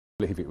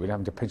believe it, really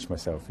having to pinch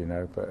myself, you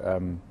know, but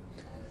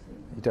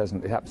it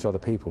doesn't. It happens to other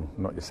people,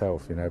 not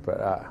yourself, you know,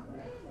 but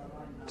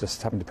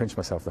just having to pinch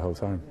myself the whole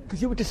time.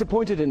 Because you were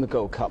disappointed in the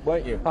Gold Cup,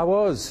 weren't you? I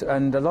was,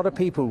 and a lot of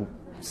people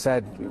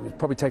said it was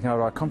probably taken out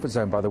of our comfort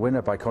zone by the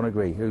winner, by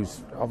Conagry,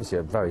 who's obviously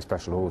a very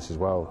special horse as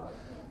well.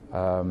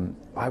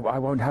 I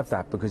won't have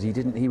that, because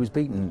he was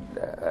beaten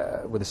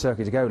with a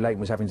circuit to go. Leighton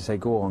was having to say,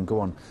 go on, go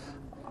on.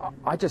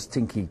 I just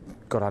think he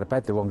got out of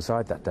bed the wrong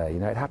side that day. You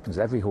know, it happens.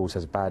 Every horse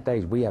has bad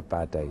days. We have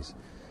bad days.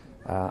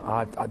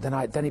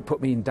 Then it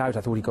put me in doubt.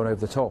 I thought he'd gone over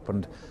the top,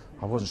 and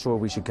I wasn't sure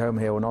if we should come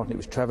here or not. And it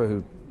was Trevor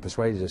who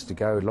persuaded us to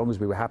go, as long as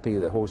we were happy that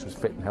the horse was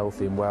fit and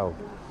healthy and well.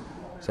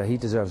 So he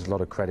deserves a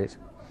lot of credit.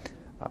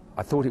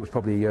 I thought it was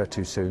probably a year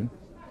too soon.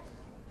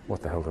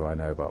 What the hell do I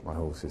know about my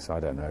horses? I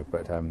don't know.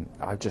 But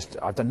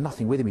I've done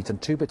nothing with him. He's done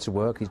 2 bits of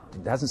work. He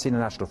hasn't seen a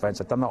national fence.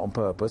 I've done that on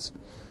purpose.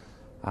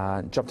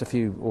 Jumped a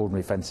few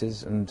ordinary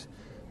fences and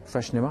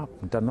freshened him up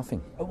and done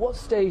nothing. At what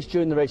stage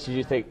during the race did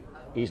you think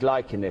he's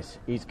liking this?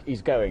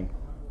 He's going?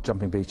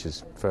 Jumping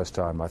beaches, first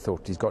time. I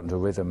thought he's got into a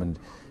rhythm and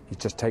he's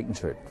just taken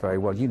to it very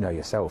well. You know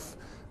yourself.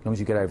 As long as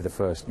you get over the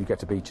first, you get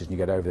to beaches and you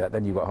get over that,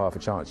 then you've got half a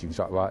chance. You can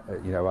start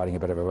riding a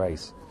bit of a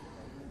race.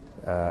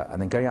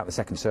 And then going out the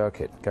second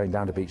circuit, going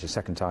down to beach the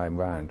second time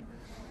round,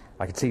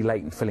 I could see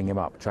Leighton filling him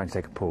up, trying to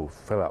take a pull,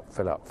 fill up,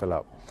 fill up, fill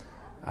up.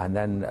 And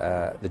then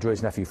the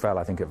Druid's nephew fell,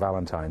 I think, at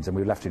Valentine's, and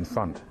we were left in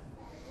front.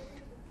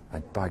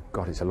 And by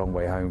God, it's a long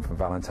way home from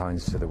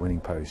Valentine's to the winning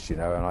post, you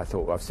know. And I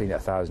thought, I've seen it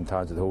 1,000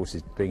 times with the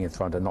horses being in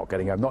front and not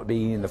getting home, not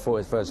being in the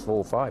first 4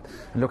 or 5.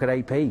 And look at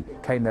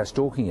AP, came there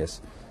stalking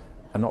us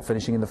and not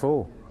finishing in the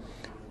 4.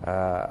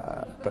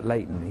 But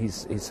Leighton,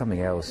 he's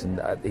something else,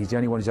 and he's the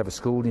only one who's ever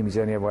schooled him. He's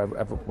the only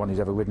one who's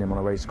ever ridden him on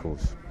a race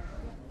course.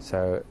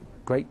 So,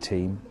 great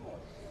team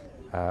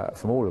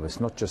from all of us,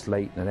 not just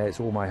Leighton. And it's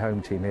all my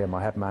home team here.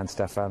 My head man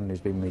Stefan,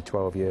 who's been with me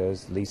 12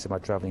 years, Lisa, my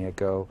travelling head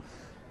girl,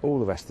 all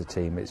the rest of the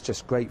team. It's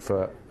just great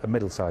for a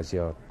middle-sized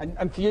yard.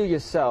 And for you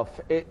yourself,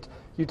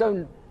 you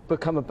don't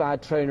become a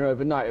bad trainer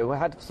overnight. We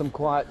had some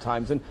quiet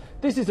times, and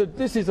this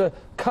is a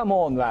come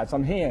on, lads,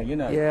 I'm here, you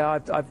know. Yeah,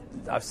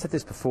 I've said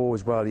this before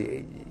as well.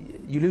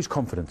 You lose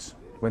confidence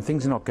when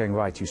things are not going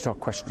right. You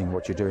start questioning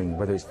what you're doing,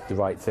 whether it's the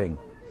right thing.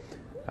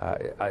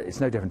 It's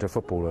no different to a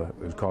footballer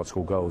who can't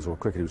score goals or a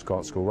cricketer who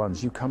can't score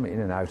runs. You come in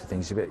and out of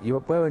things.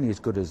 We're only as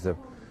good as the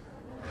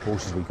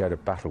horses we go to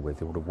battle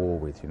with or to war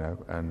with, you know.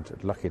 And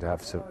lucky to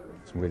have some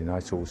really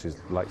nice horses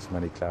like So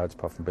Many Clouds,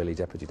 Puff and Billy,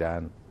 Deputy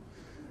Dan,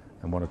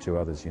 and 1 or 2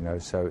 others, you know.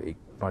 So,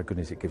 my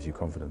goodness, it gives you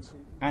confidence.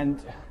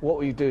 And what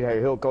will you do here?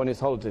 He'll go on his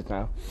holidays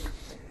now?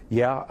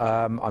 Yeah,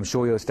 I'm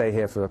sure he'll stay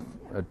here for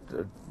a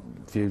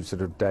few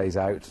sort of days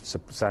out.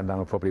 Sandown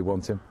will probably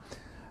want him.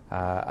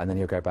 And then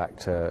he'll go back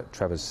to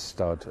Trevor's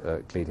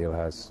stud, Cleed Hill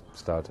House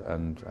stud,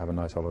 and have a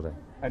nice holiday.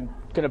 And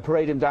going to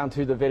parade him down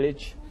to the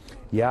village?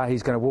 Yeah,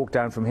 he's going to walk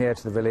down from here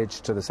to the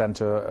village, to the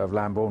centre of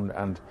Lambourne,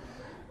 and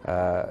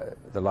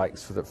the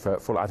likes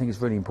for I think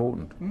it's really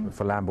important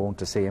for Lambourne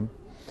to see him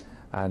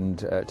and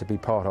to be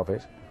part of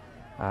it.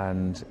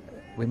 And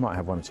we might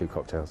have 1 or 2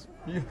 cocktails.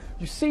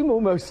 You seem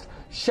almost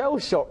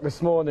shell-shocked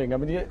this morning. I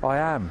mean, I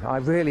am. I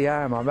really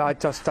am. I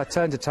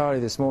turned to Tari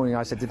this morning.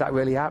 I said, "Did that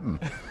really happen?"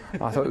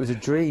 I thought it was a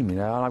dream, you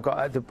know. And I've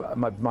got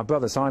my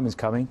brother Simon's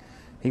coming.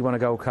 He won a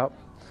Gold Cup.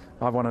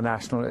 I've won a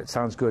national. It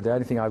sounds good. The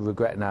only thing I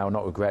regret now,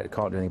 not regret,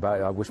 can't do anything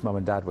about it. I wish Mum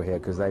and Dad were here,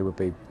 because they would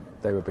be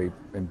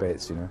in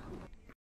bits, you know.